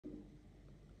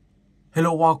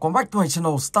Hello, welcome back to my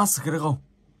channel, Stars không?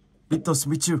 Peter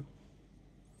meet you.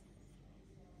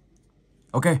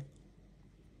 Okay.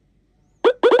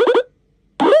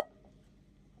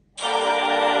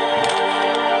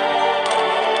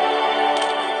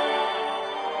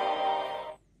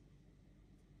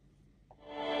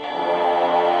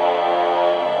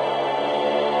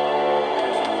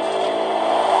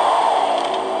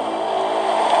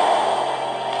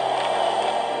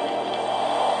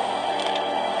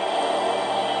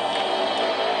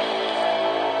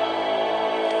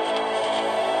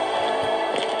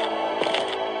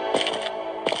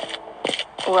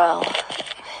 Well,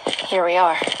 here we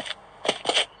are.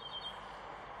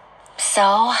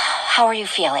 So, how are you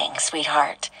feeling,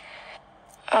 sweetheart?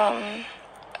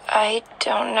 I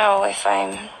don't know if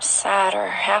I'm sad or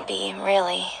happy,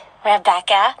 really.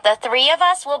 Rebecca, the three of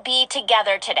us will be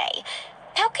together today.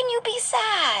 How can you be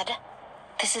sad?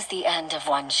 This is the end of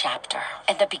one chapter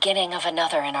and the beginning of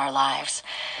another in our lives.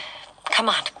 Come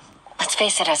on, let's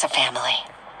face it as a family.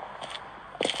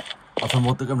 Ở phần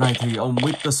 1 tự game này thì ông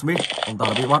Mr. Smith, ông ta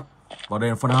đã bị bắt. Và đây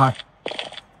là phần 2.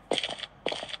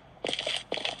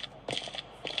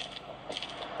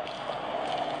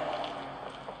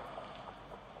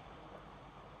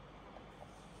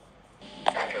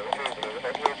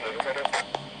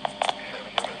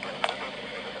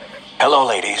 Hello,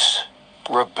 ladies.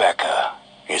 Rebecca,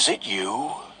 is it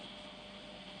you?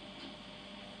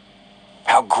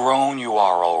 How grown you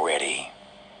are already.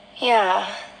 Yeah,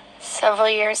 several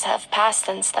years have passed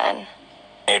since then.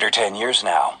 8 or 10 years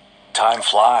now. Time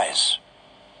flies.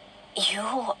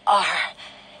 You are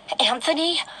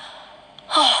Anthony?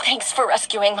 Oh, thanks for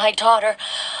rescuing my daughter.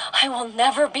 I will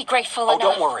never be grateful enough.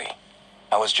 Oh, don't worry.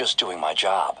 I was just doing my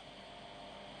job.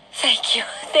 Thank you,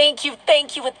 thank you,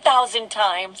 thank you 1,000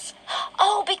 times.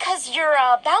 Oh, because you're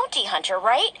a bounty hunter,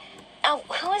 right?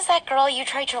 Who is that girl you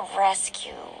tried to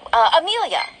rescue?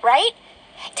 Amelia, right?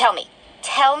 Tell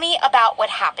me about what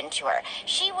happened to her.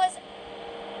 She was...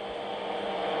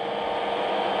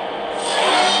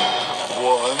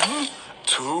 1,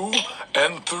 2,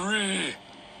 and 3.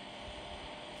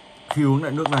 Khi uống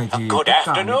loại nước này thì Good tất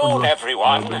cả những con afternoon, người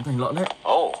everyone. đều biến thành lợn hết.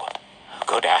 Oh,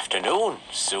 good afternoon,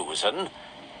 Susan.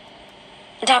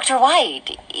 Dr.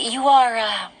 White, you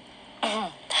are,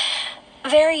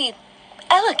 very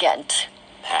elegant.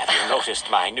 Have you noticed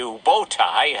my new bow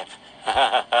tie?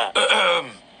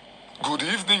 Good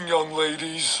evening, young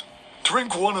ladies.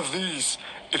 Drink one of these.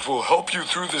 It will help you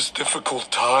through this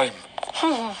difficult time.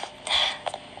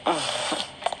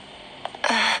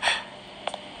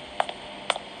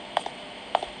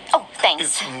 Oh, thanks.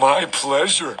 It's my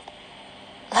pleasure.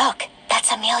 Look,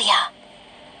 that's Amelia.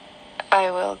 I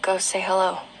will go say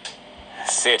hello.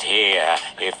 Sit here,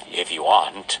 if you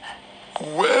want.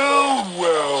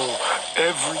 Well,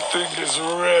 everything is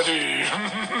ready.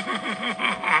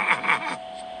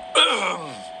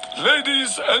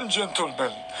 Ladies and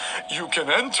gentlemen, you can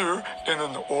enter in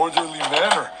an orderly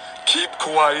manner. Keep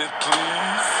quiet,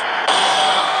 please.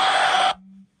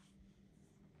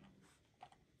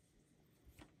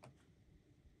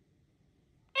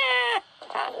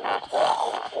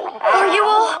 Are you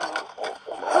all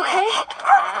okay?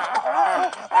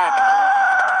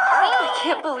 I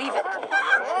can't believe it.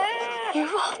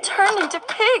 You all turned into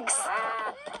pigs.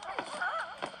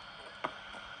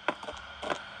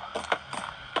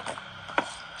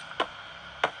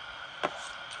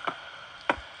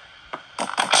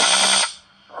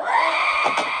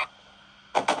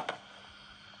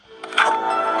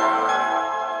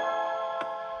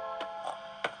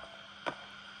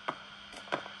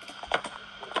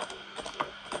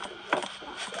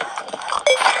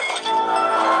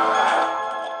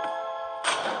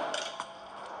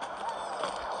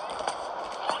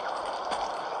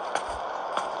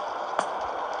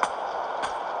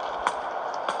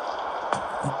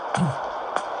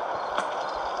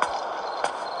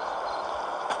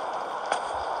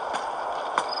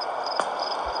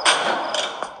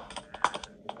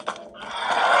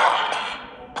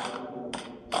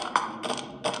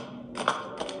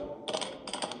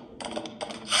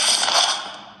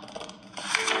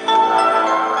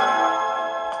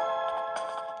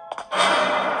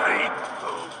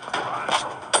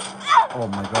 Oh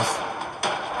my gosh.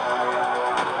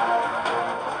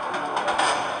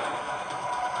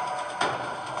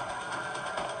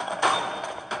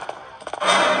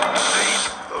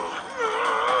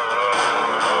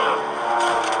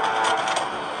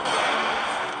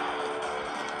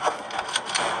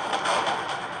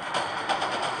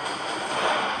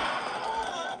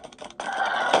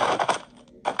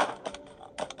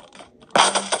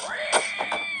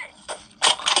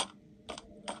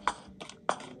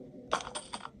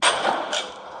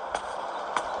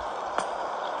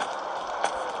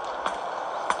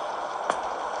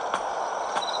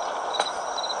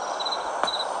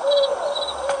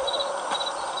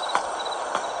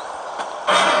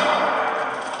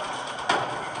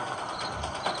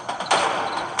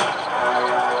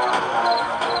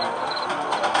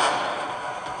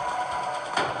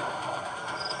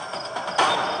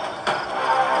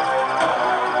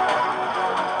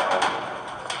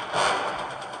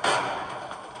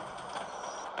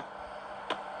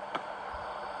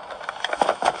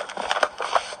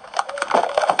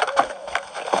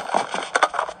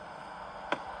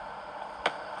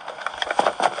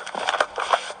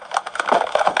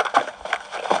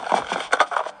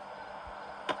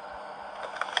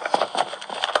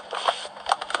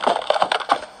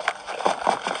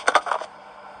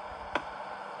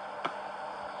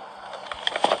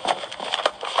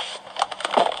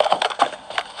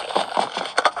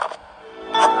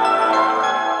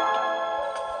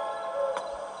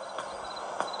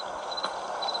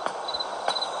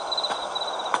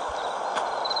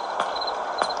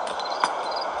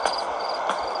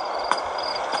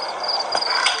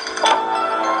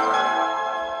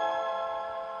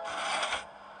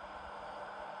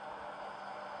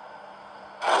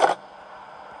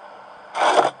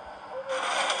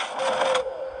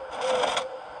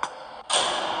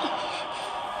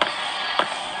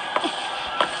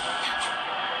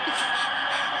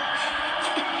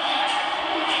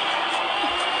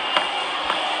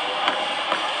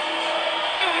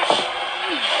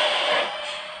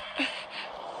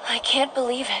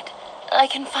 believe it. I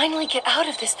can finally get out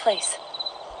of this place.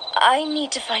 I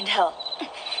need to find help.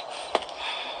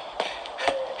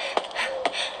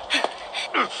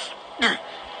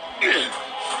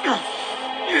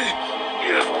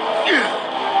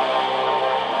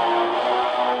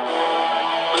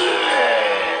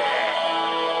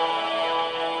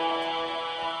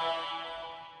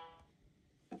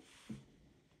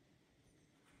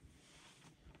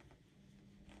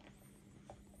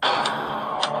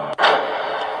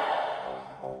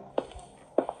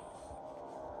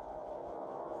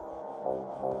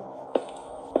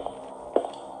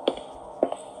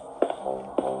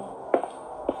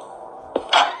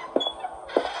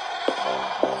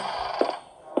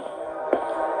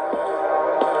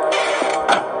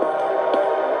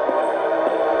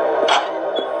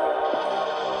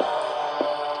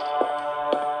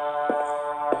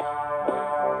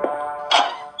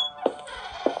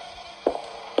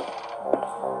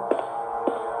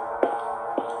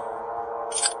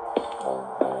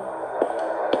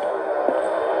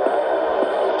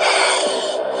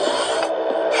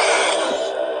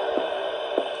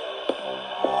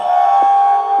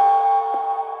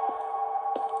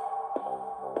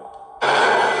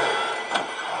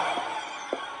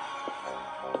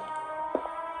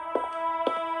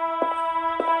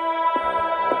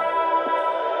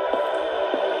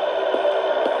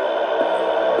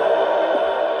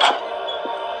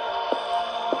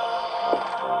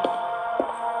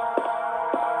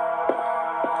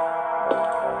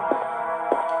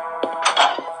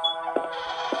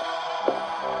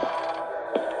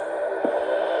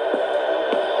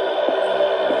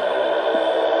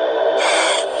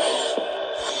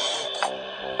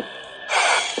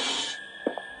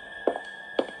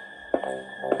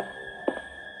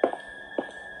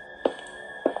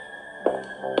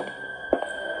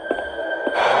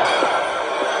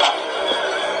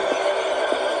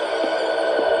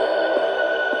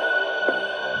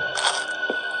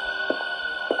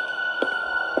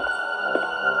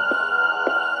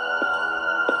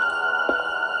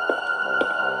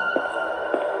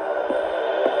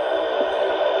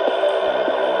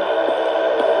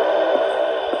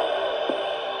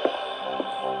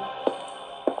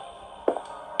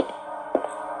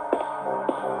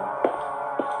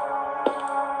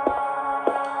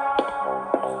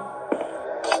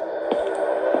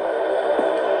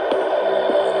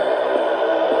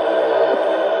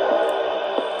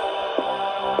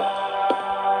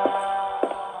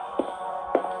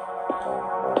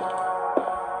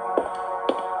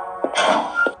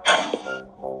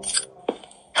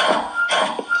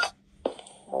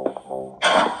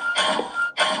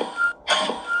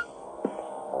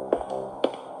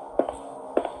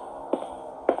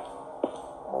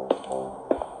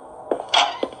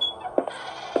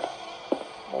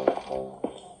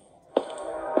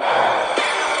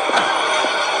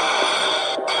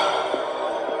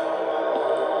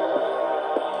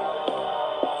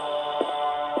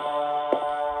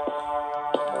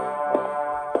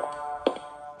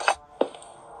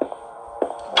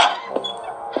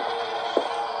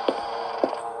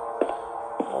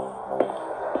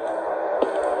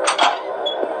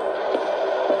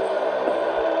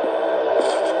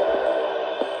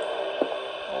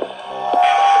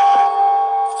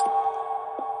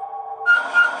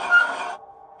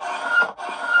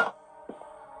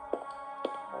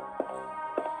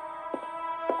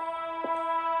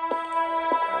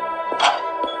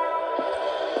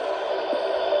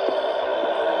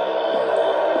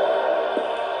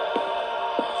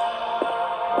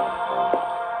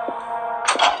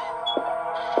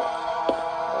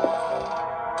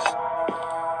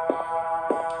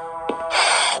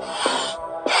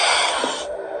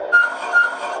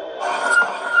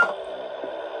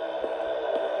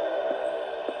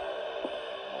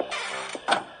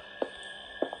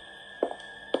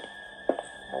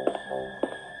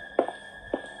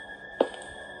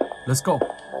 Let's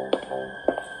go.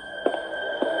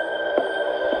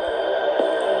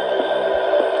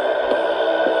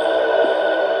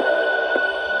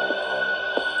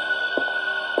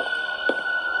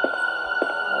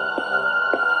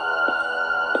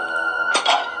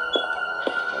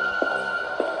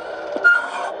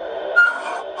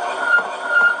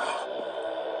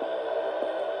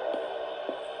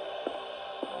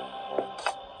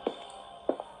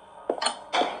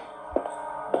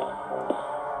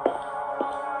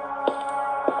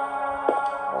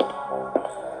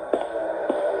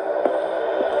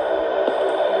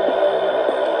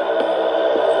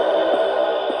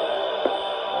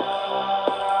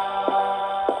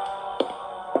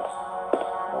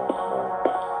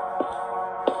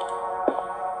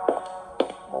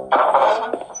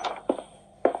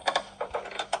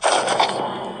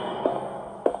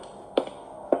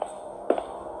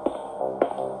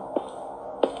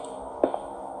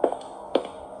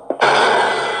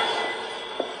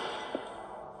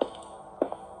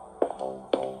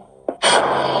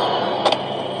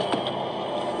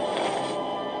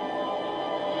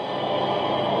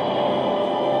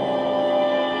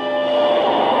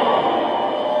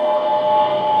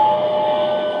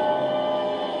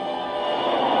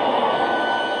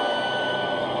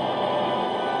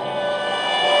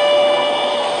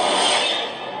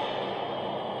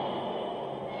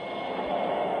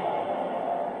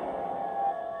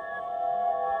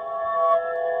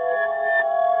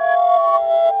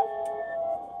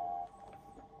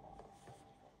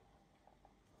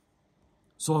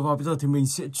 Rồi và bây giờ thì mình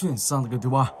sẽ chuyển sang game thứ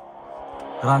 3,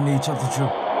 Granny Chapter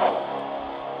 2.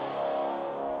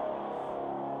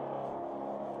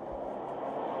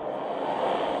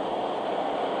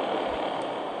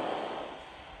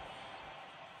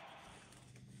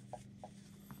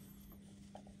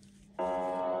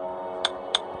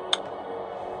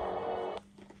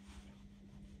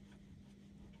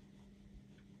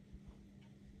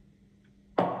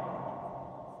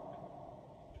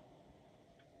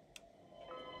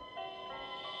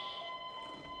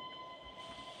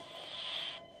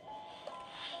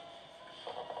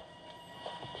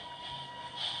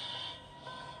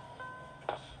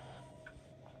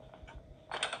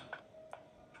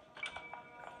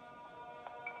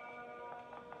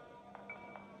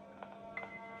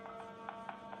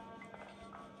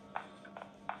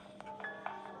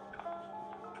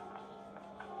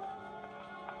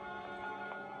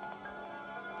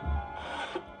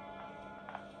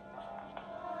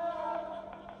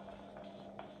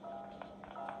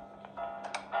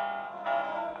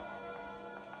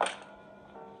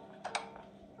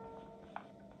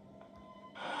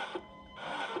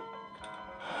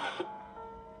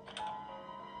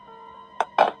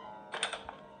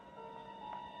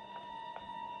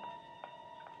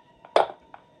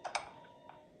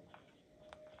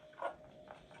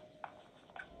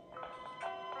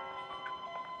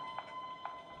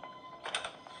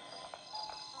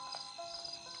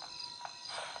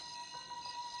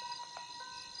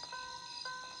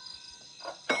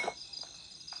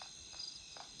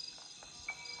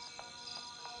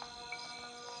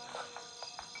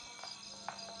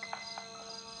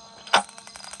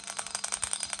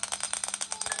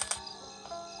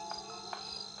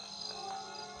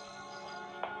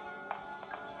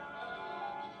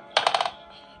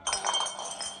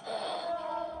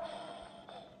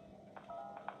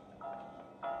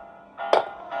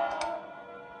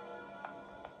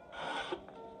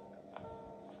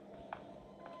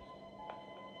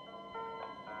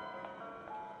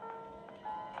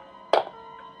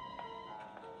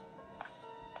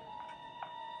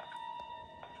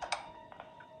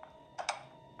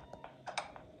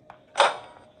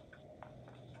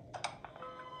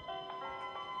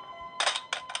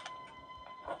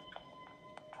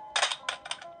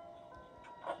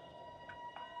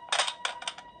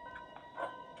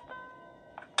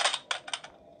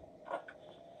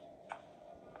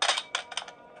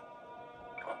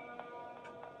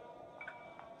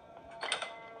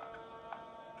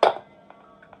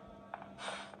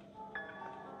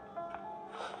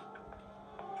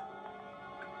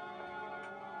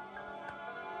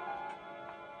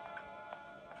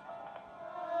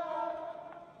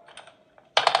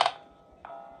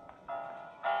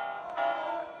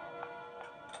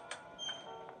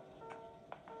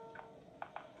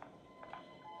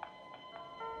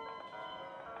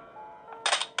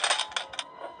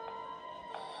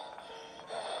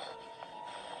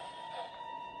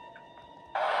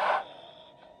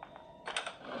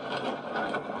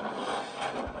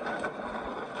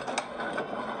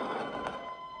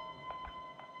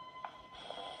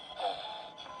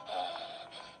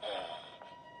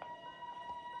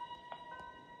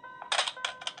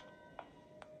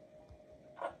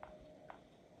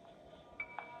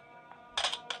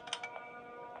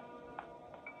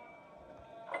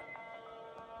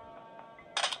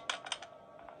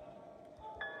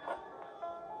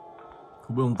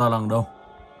 Không biết ông ta đang đâu.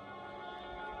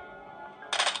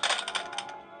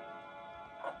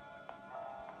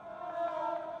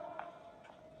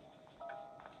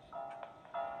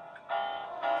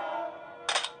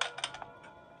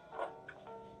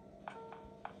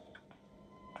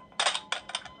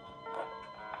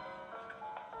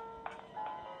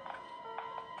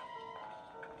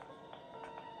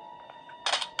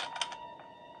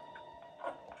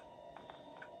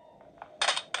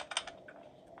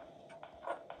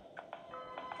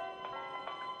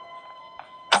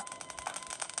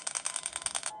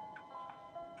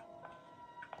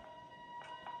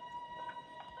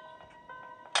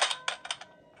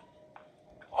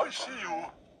 I see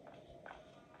you.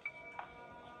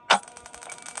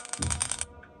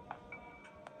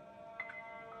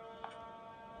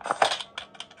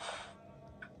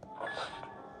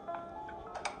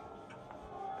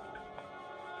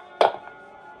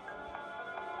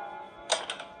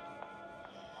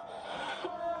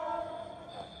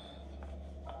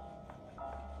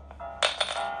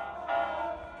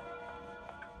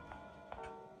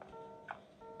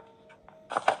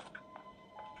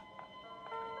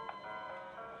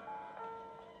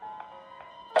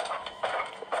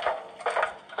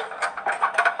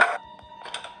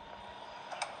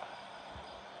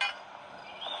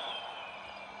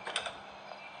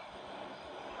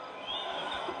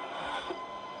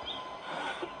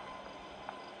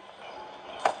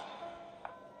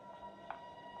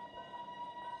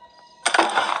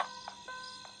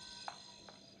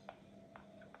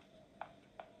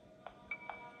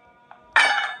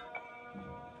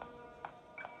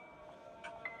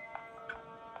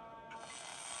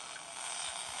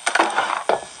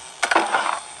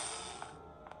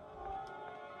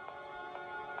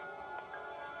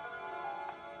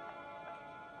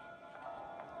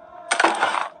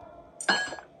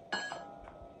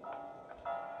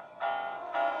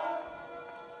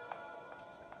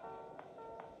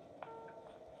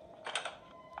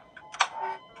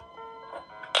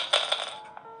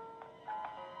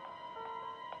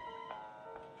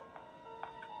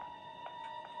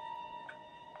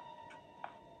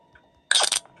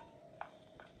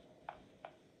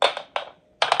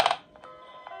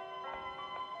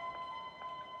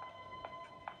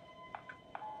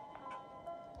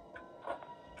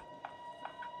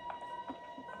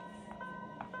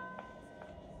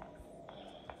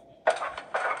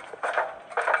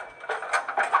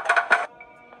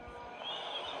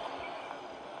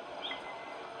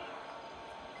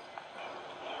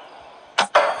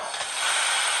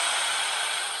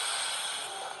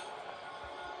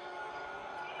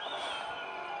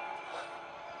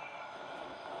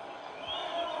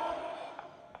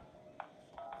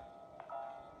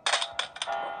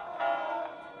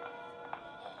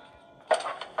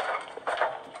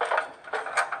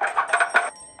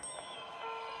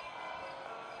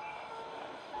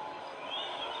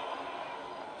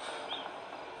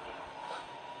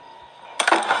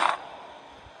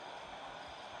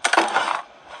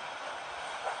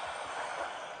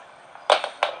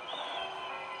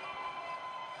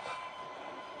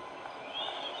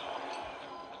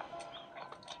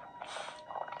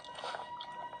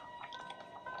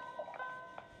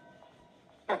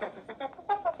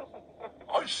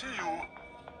 see you.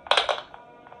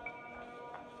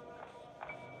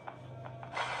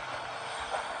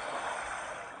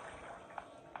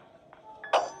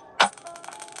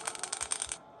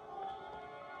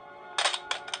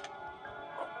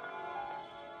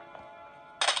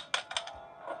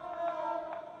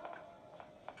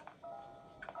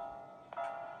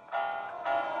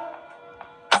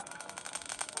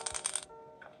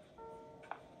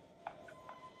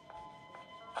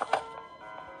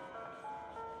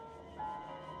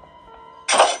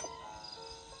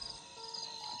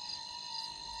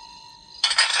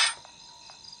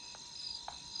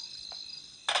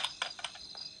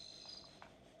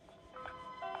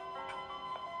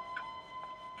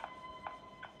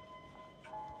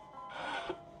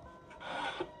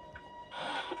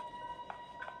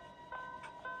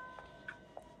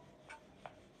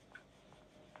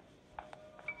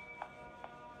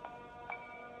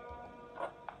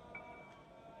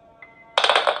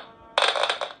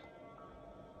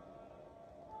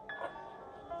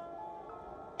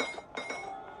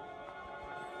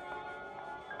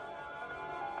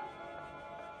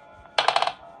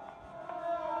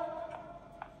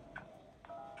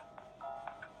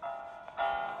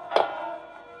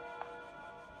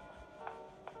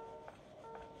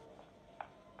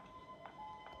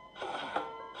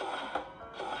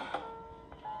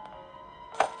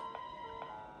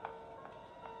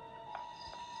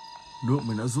 Nước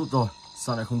mình đã rút rồi,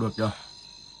 sao lại không được nhỉ?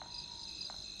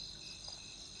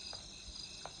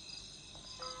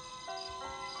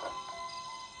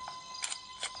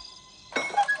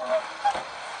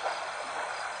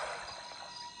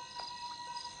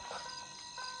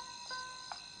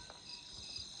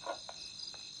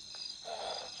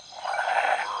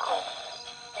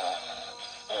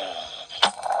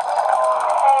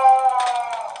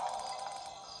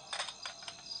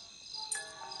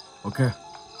 Ok.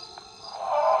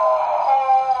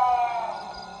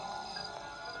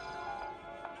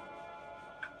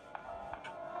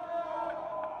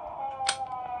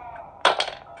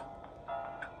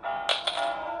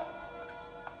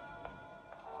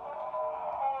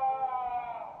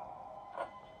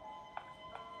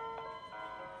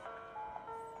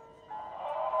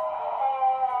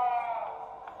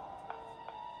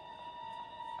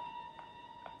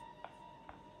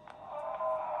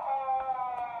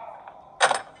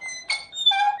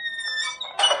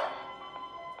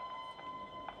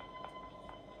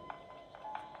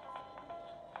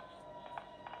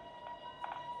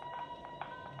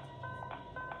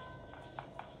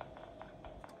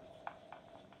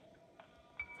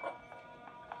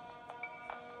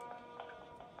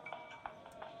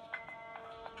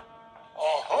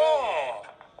 Aha!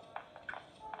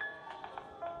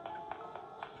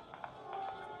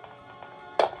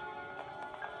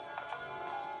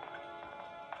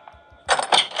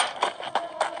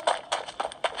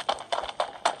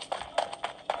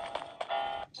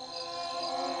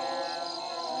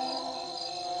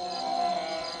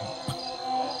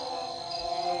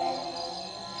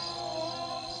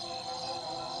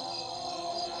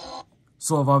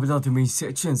 Rồi và bây giờ thì mình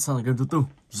sẽ chuyển sang game thứ tư,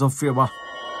 Zofia 3.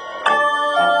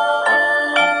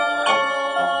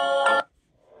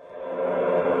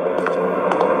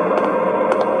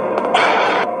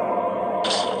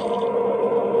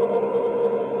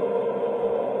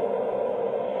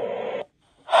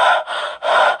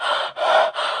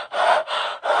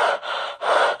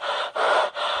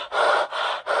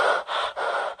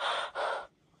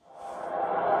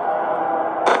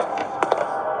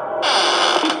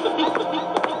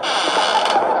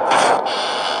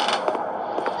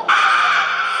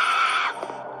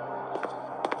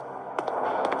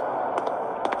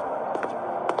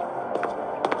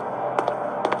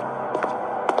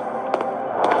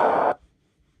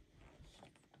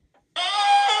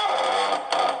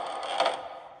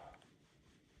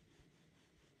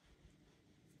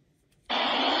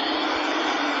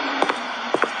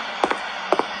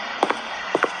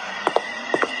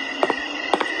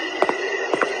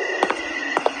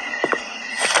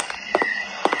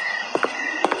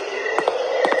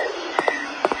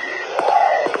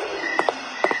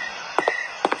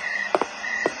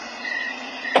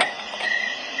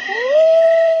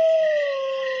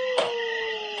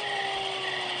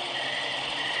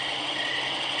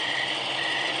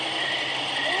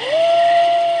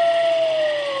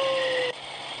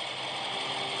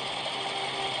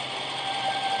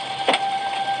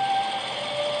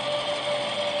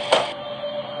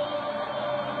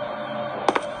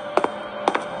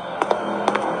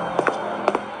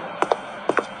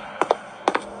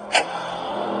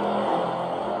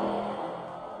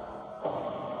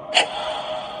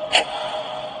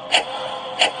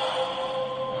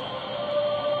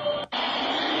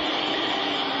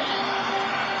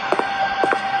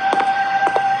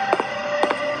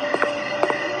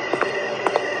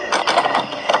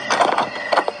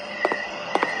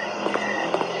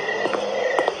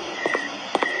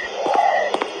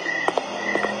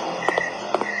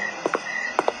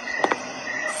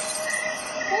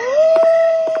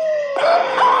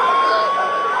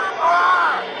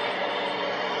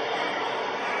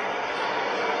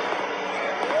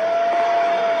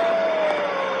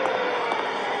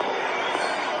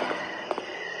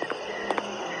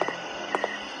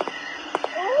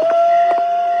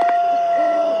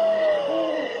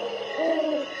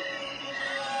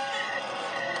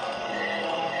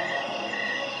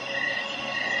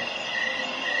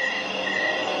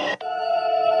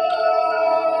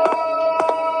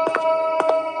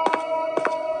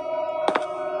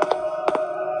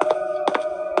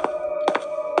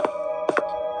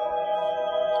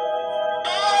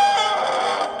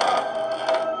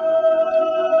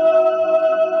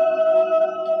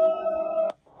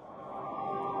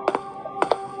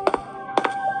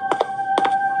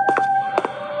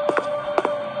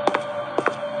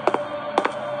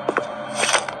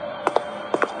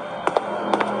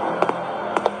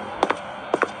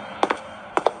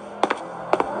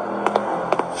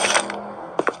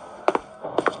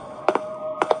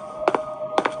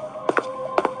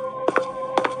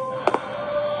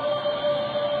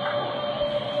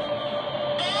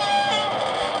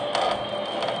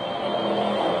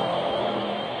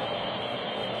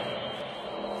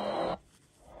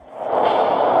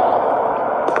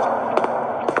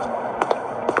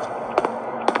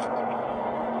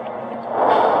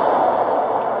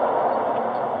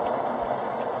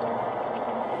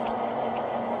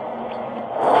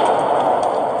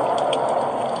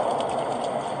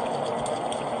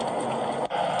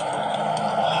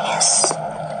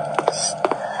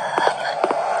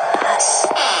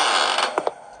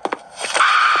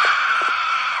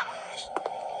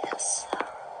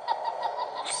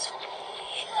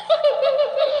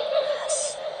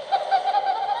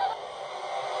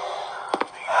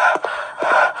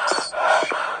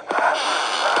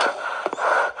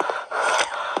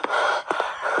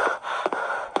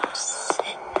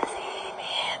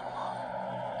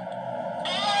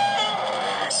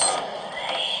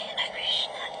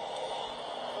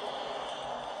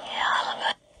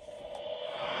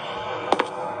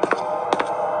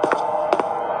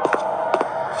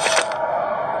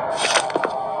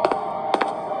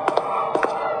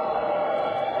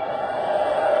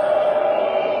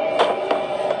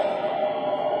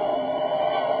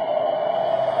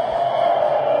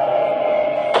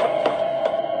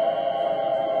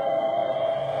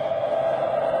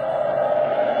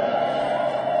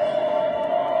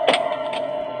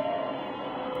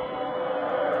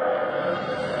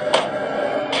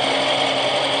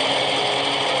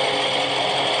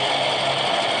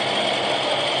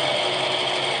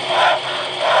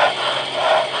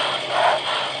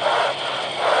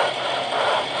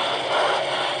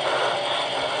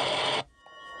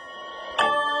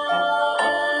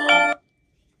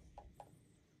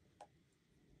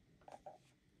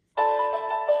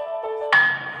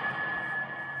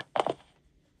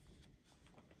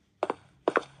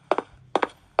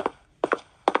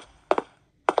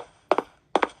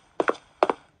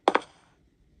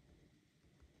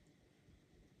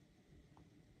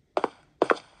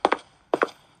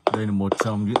 Đây là một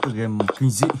trong những tựa game kinh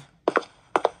dị.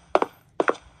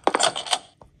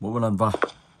 Mỗi một lần vào,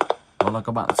 đó là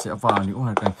các bạn sẽ vào những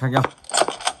hoàn cảnh khác nhau.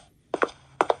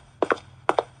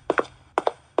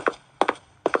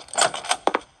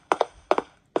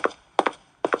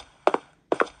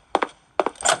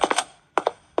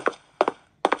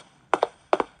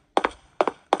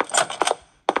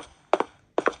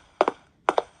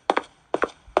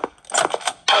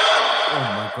 Oh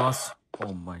my gosh,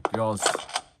 oh my gosh.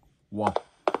 Wow,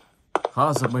 khá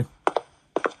là giật mình.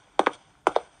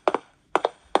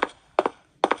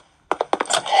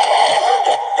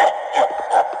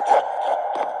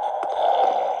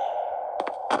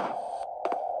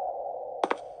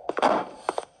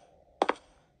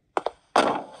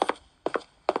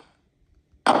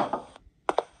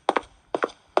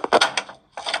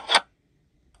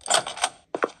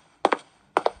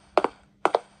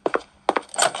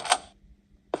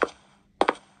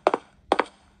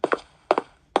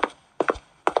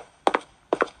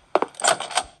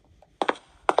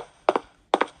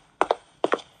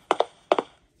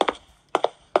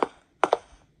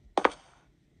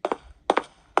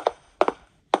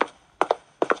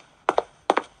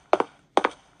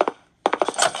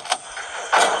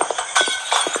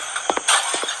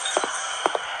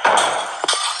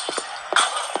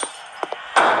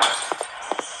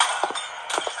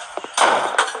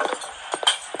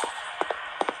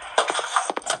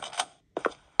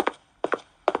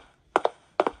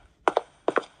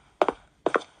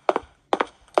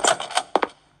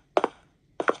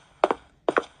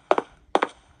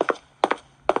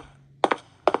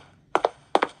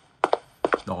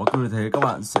 Đó, cứ như thế các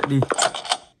bạn sẽ đi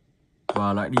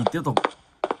và lại đi tiếp tục.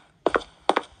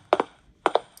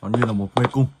 Nó như là một mê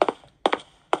cung.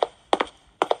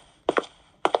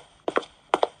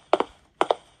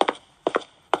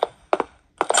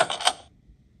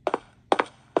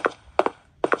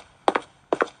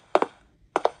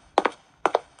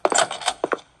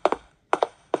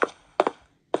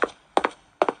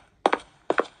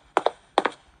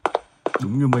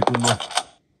 Đúng như mê cung luôn.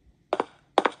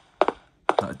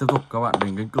 Lại tiếp tục các bạn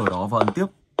đến cánh cửa đó và ấn tiếp.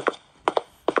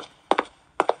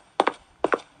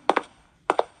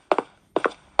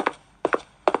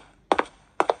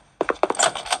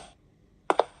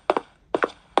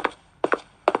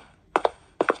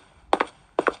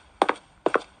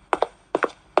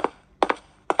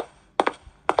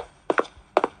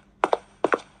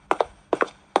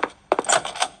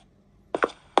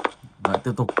 Lại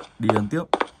tiếp tục đi ấn tiếp.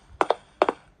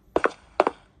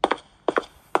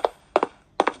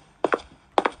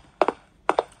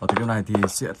 Ở cái game này thì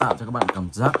sẽ tạo cho các bạn cảm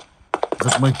giác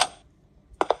giật mình.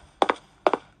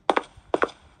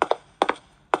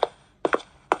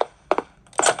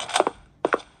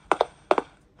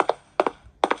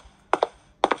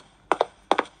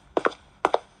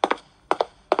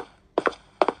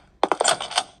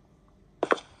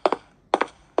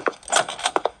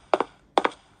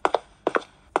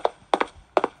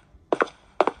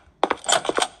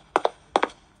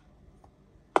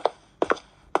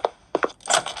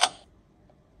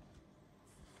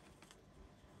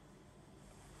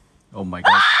 Oh my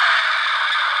god.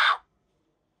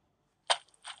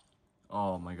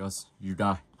 Oh my god, you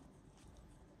die.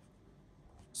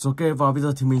 Ok, và bây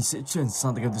giờ thì mình sẽ chuyển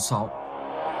sang tựa game thứ 6.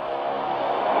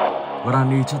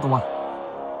 Granny Chapter 1.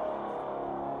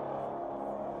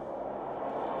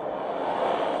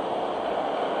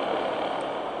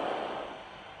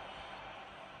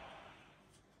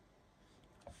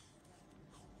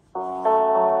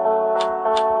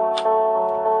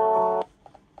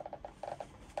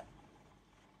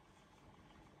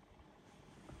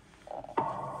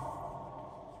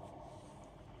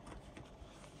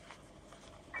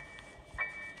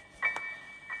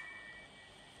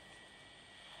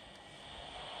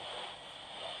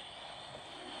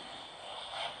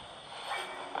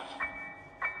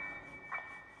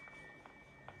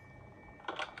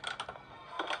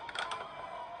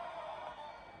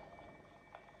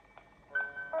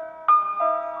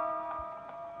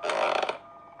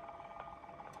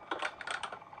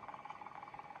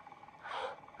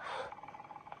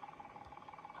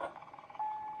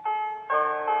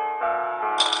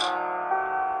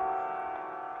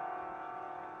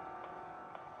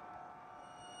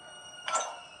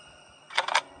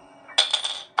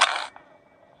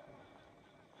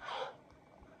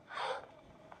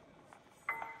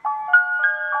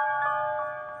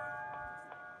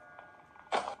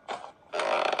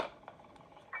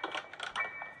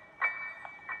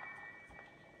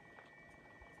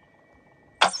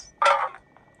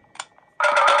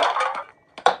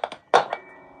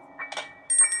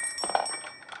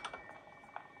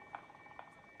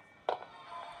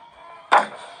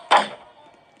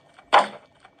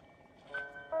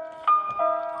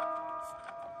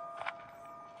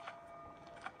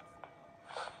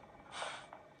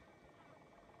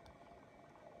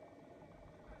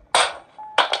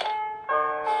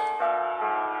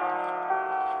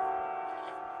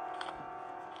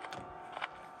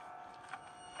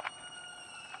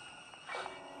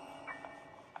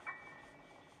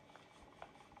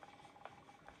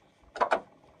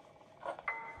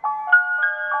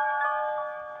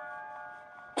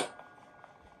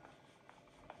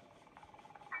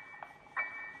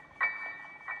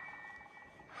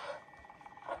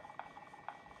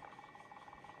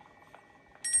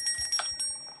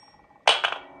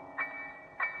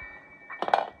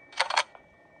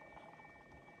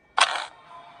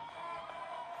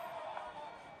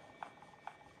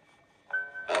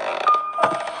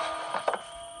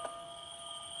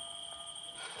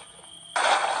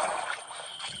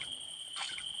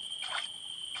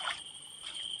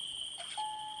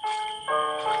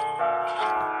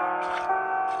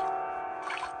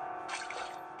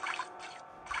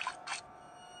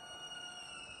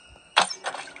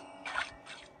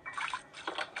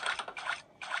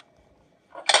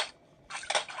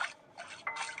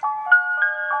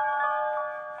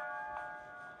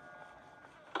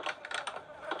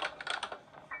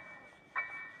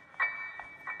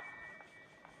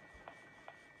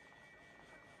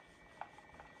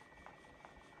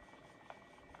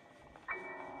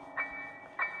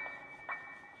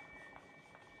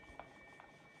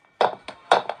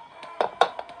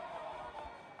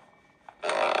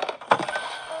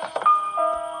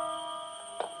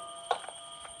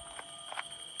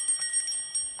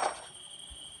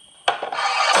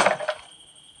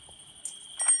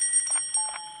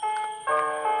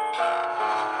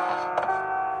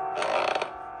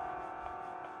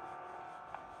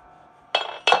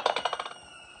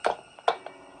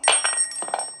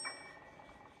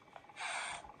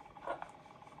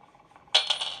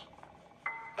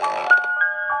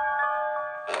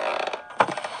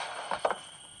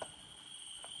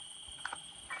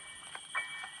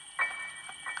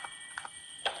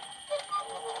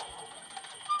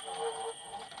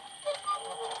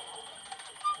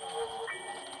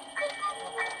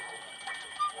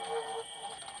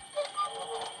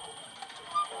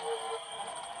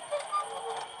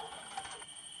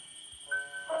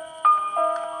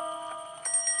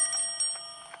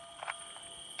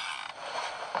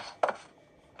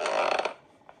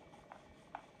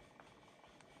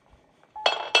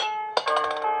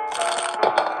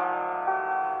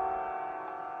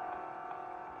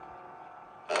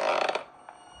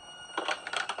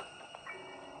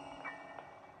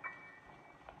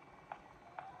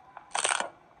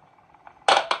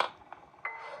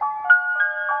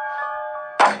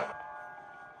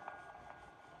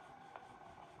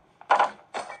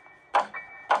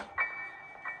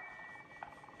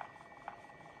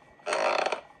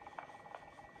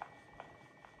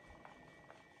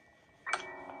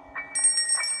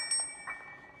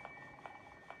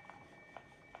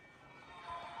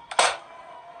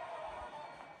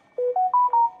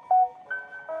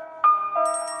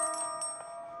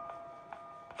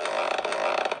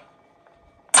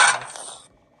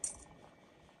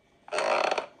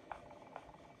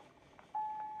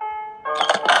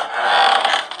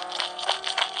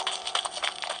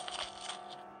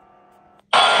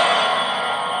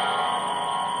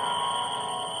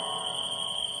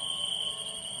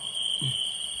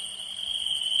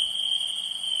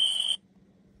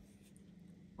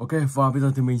 Ok, và bây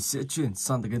giờ thì mình sẽ chuyển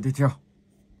sang tựa game tiếp theo.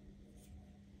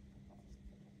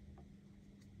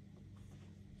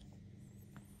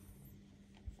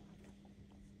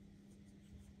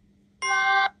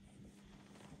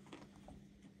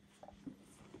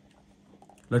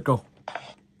 Let's go.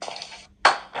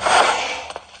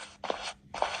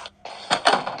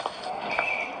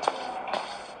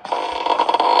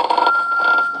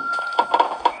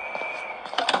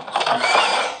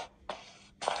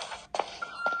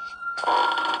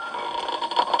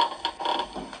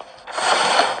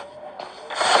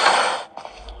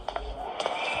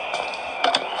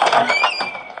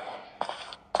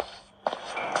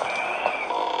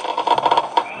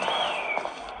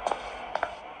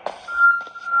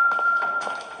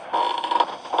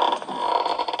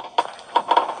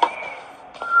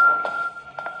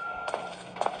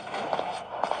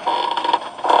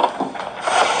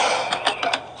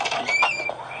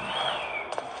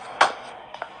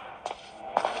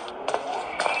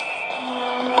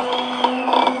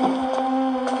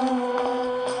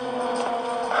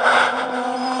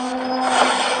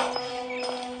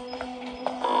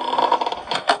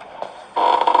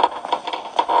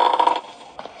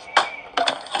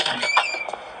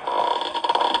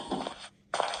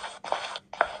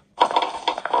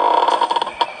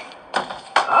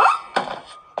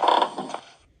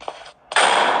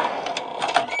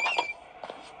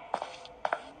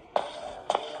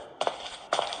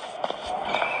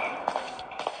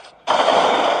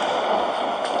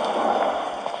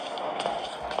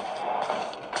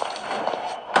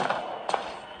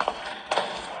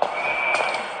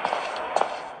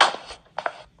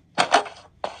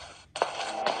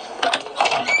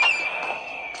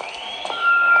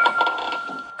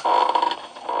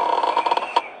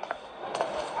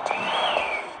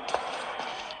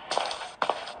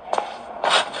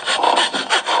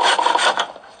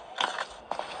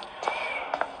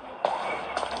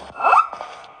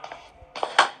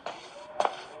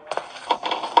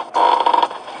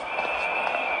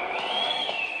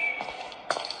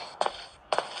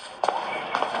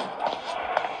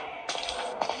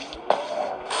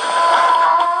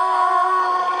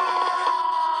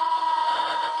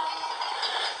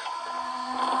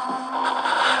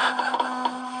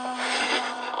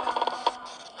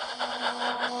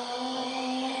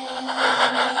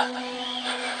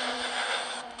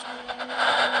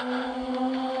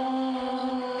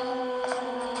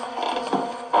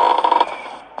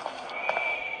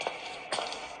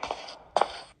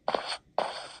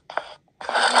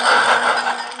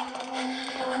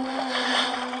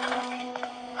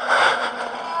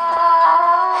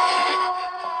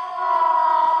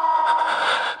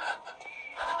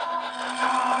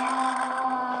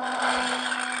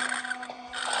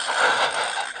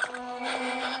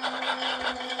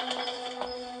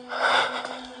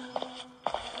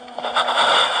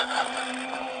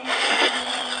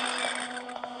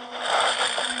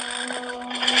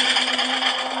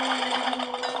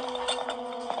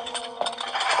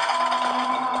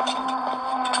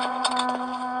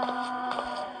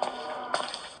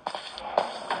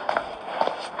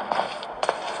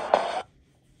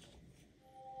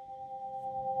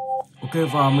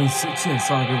 Ok, và mình sẽ chuyển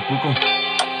sang game cuối cùng.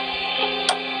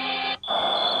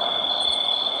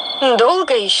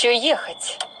 Долго еще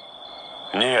ехать?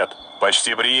 Нет,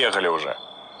 почти приехали уже.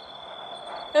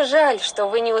 Жаль, что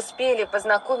вы не успели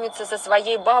познакомиться со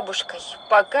своей бабушкой,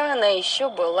 пока она еще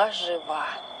была жива.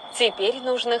 Теперь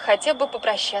нужно хотя бы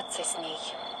попрощаться с ней.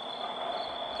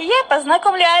 Я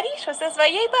познакомлю Аришу со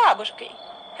своей бабушкой.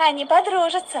 Они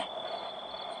подружатся.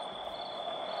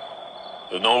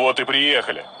 Ну вот и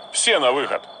приехали. Все на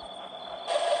выход.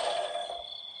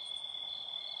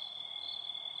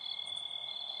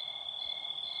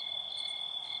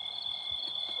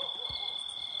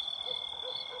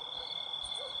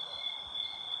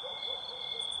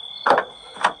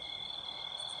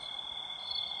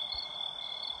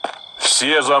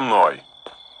 Все за мной.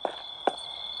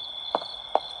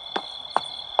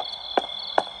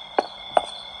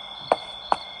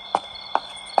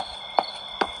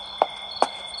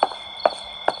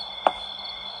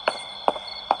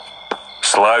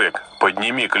 Славик,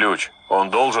 подними ключ. Он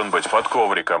должен быть под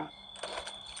ковриком.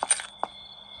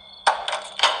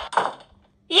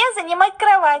 Я занимать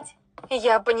кровать.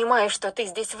 Я понимаю, что ты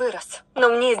здесь вырос, но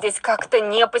мне здесь как-то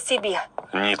не по себе.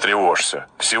 Не тревожься.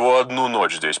 Всего одну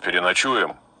ночь здесь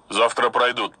переночуем. Завтра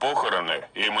пройдут похороны,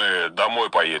 и мы домой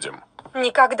поедем.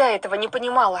 Никогда этого не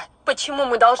понимала. Почему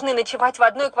мы должны ночевать в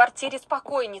одной квартире с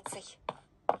покойницей?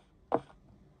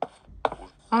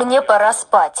 Мне пора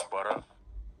спать. Пора.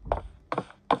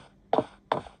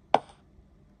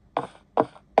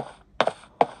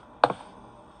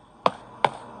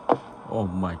 Oh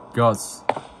my god.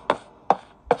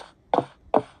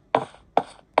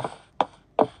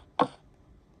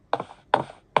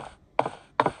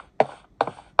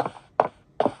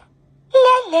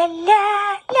 La la la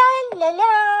la la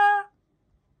la.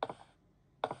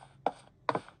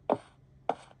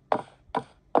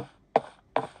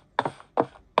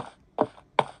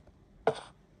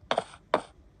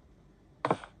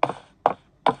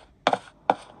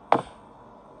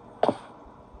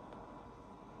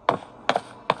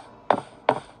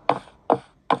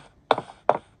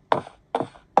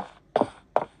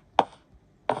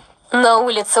 На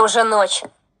улице уже ночь.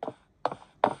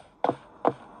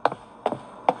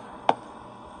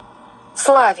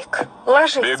 Славик,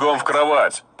 ложись. Бегом в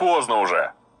кровать. Поздно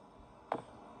уже.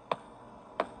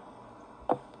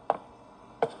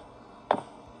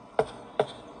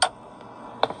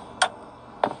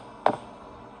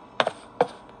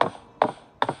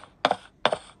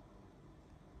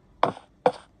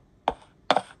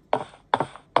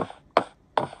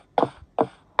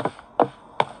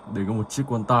 Để có một chiếc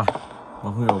quan tài mà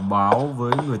không hiểu báo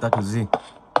với người ta kiểu gì.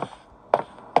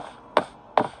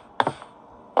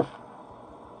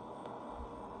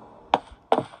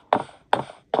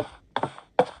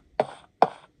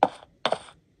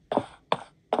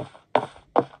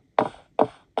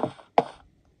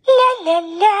 La la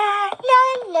la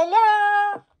la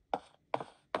la.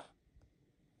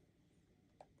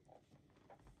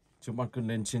 Chúng bạn cần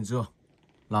lên trên giường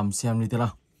làm xem như thế nào.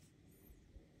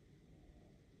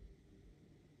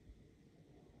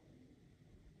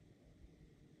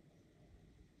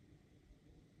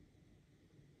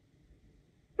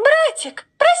 Братик,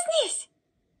 проснись!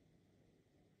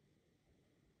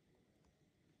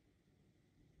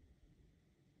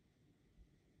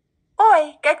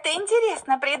 Ой, как ты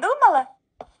интересно придумала.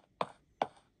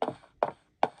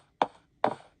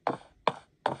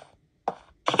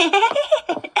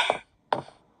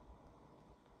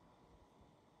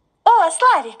 О,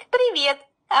 Славик, привет!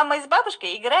 А мы с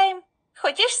бабушкой играем.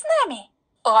 Хочешь с нами?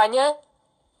 Аня,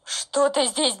 что ты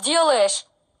здесь делаешь?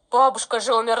 Бабушка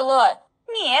же умерла.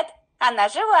 Нет, она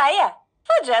живая.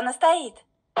 Вот же она стоит.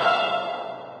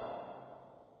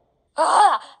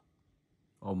 А!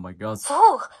 Oh my god.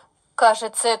 Фух,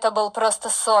 кажется, это был просто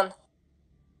сон.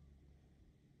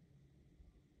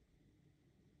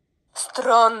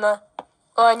 Странно.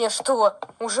 Аня что,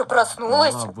 уже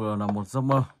проснулась? Đó là vừa là một giấc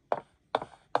mơ.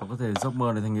 Và có thể giấc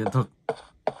mơ này thành hiện thực.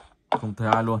 Không thấy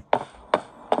ai luôn.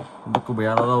 Không biết cô bé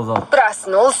nó đâu rồi.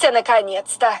 Проснулся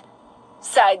наконец-то.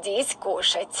 Садись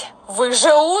кушать. Вы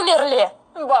же умерли.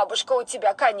 Бабушка у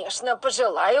тебя, конечно,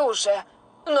 пожилая уже,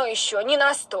 но еще не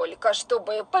настолько,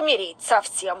 чтобы помереть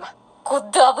совсем.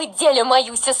 Куда вы дели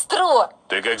мою сестру?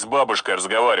 Ты как с бабушкой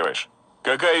разговариваешь?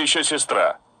 Какая еще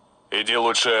сестра? Иди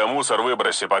лучше мусор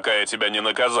выброси, пока я тебя не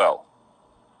наказал.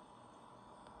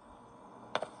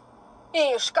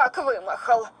 Ишь, как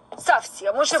вымахал.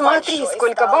 Совсем уже смотри,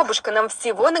 сколько стал. бабушка нам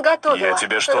всего наготовила. Я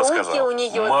тебе что Руки сказал? у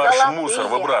нее Марш золотые. мусор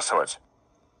выбрасывать.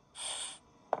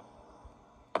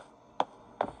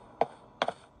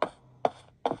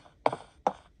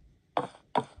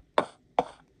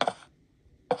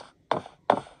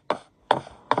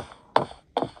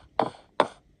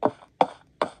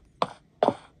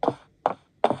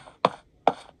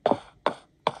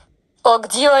 А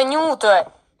где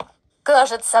Анюта?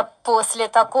 Кажется, после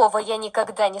такого я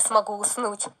никогда не смогу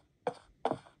уснуть.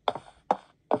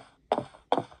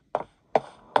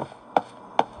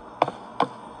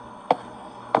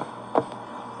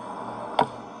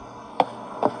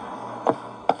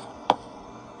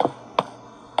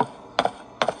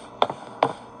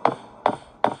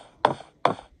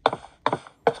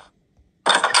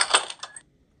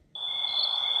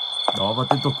 Đó, và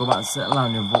tiếp tục các bạn sẽ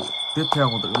làm nhiệm vụ tiếp theo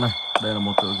của tựa này. Đây là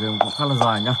một tựa game cũng khá là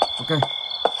dài nhá. Ok.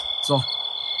 Rồi.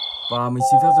 Và mình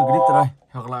xin phép dừng clip tại đây.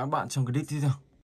 Hẹn gặp lại các bạn trong clip tiếp theo.